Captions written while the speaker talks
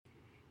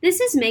This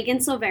is Megan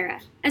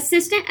Silvera,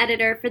 Assistant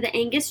Editor for the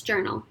Angus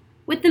Journal,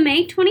 with the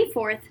May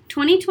 24th,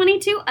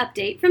 2022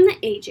 update from the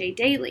AJ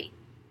Daily.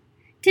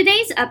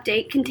 Today's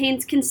update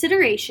contains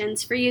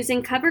considerations for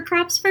using cover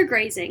crops for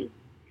grazing,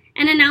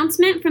 an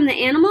announcement from the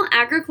Animal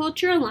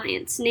Agriculture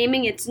Alliance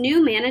naming its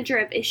new Manager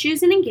of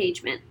Issues and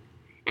Engagement,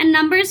 and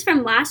numbers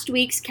from last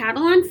week's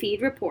Cattle on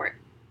Feed report.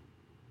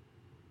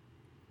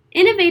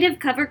 Innovative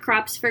cover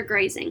crops for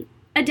grazing.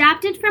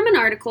 Adapted from an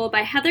article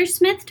by Heather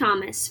Smith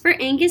Thomas for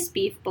Angus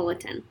Beef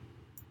Bulletin.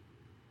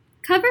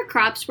 Cover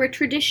crops were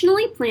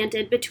traditionally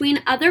planted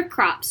between other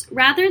crops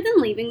rather than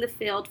leaving the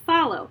field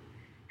fallow.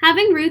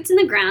 Having roots in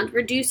the ground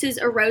reduces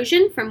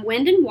erosion from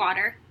wind and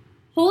water,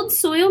 holds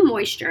soil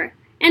moisture,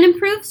 and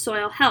improves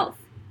soil health.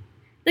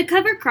 The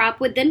cover crop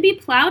would then be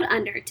plowed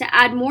under to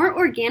add more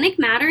organic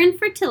matter and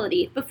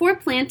fertility before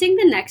planting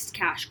the next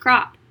cash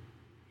crop.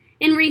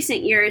 In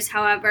recent years,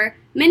 however,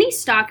 many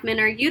stockmen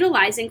are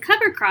utilizing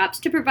cover crops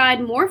to provide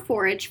more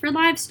forage for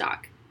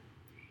livestock.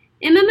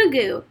 Emma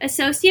Magoo,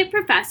 Associate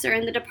Professor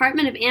in the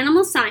Department of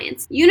Animal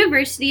Science,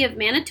 University of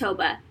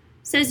Manitoba,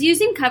 says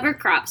using cover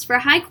crops for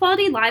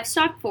high-quality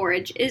livestock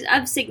forage is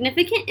of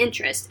significant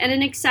interest and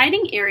an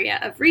exciting area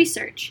of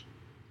research.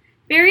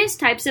 Various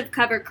types of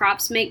cover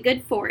crops make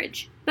good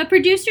forage, but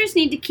producers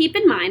need to keep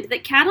in mind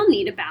that cattle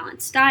need a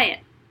balanced diet.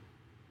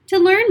 To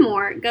learn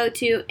more, go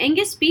to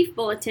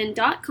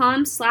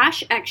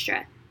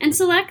angusbeefbulletin.com/extra and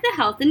select the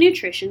Health and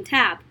Nutrition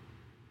tab.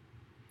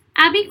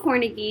 Abby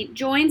Cornegie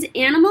joins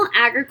Animal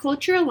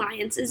Agriculture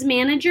Alliance as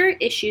Manager,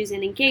 Issues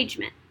and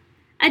Engagement.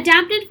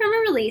 Adapted from a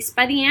release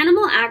by the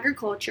Animal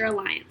Agriculture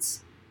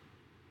Alliance.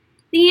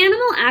 The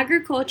Animal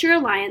Agriculture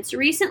Alliance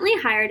recently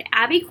hired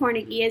Abby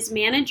Cornegie as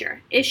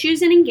Manager,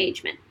 Issues and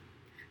Engagement.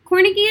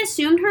 Cornegie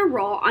assumed her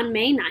role on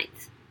May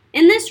 9th.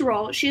 In this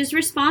role, she is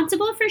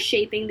responsible for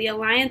shaping the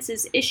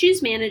Alliance's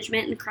issues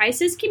management and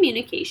crisis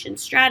communication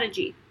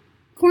strategy.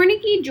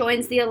 Cornegie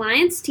joins the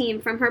Alliance team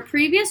from her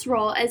previous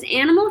role as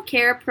Animal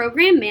Care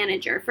Program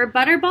Manager for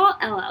Butterball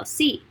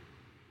LLC.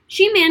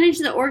 She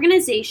managed the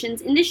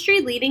organization's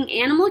industry-leading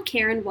animal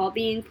care and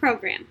well-being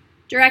program,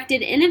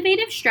 directed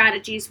innovative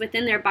strategies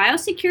within their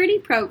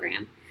biosecurity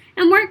program,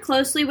 and worked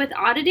closely with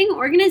auditing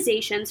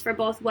organizations for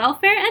both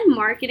welfare and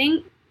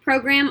marketing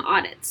program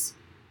audits.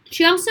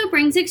 She also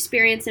brings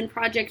experience in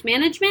project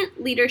management,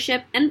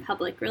 leadership, and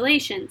public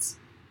relations.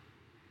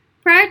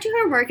 Prior to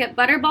her work at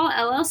Butterball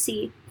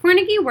LLC,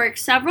 Cornegie worked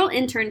several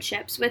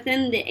internships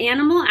within the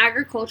animal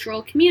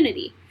agricultural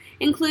community,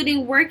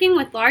 including working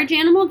with large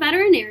animal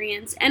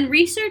veterinarians and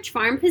research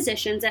farm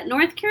positions at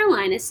North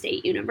Carolina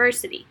State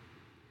University.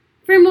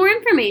 For more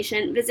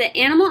information, visit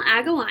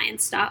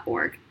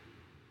animalagalliance.org.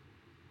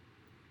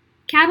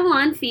 Cattle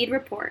on Feed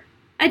Report.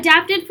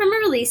 Adapted from a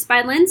release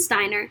by Lynn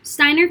Steiner,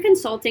 Steiner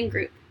Consulting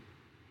Group.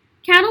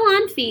 Cattle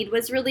on Feed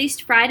was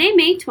released Friday,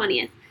 May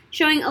 20th,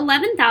 showing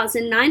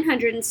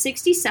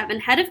 11,967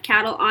 head of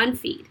cattle on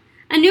feed,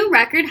 a new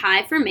record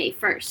high for May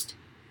 1st.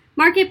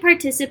 Market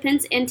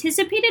participants'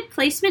 anticipated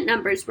placement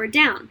numbers were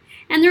down,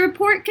 and the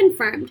report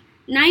confirmed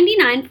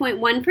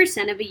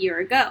 99.1% of a year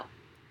ago.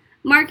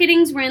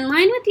 Marketings were in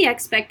line with the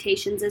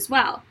expectations as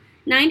well,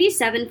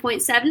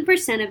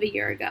 97.7% of a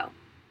year ago.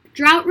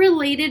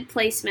 Drought-related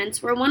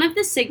placements were one of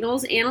the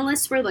signals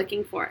analysts were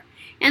looking for,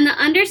 and the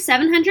under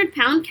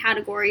 700-pound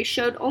category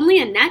showed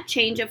only a net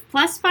change of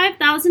plus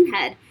 5,000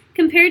 head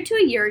compared to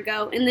a year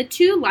ago in the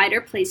two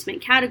lighter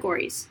placement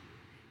categories.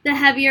 The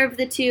heavier of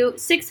the two,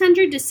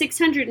 600 to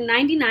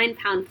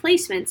 699-pound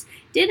placements,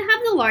 did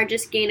have the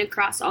largest gain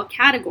across all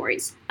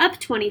categories, up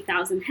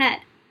 20,000 head.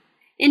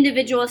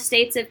 Individual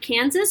states of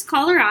Kansas,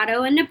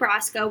 Colorado, and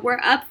Nebraska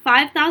were up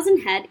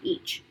 5,000 head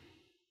each.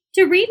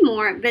 To read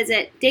more,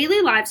 visit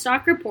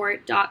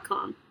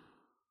dailylivestocksreport.com.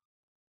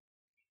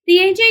 The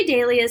AJ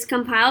Daily is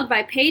compiled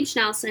by Paige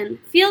Nelson,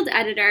 Field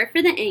Editor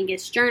for the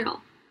Angus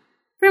Journal.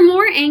 For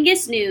more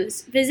Angus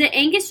news, visit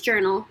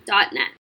angusjournal.net.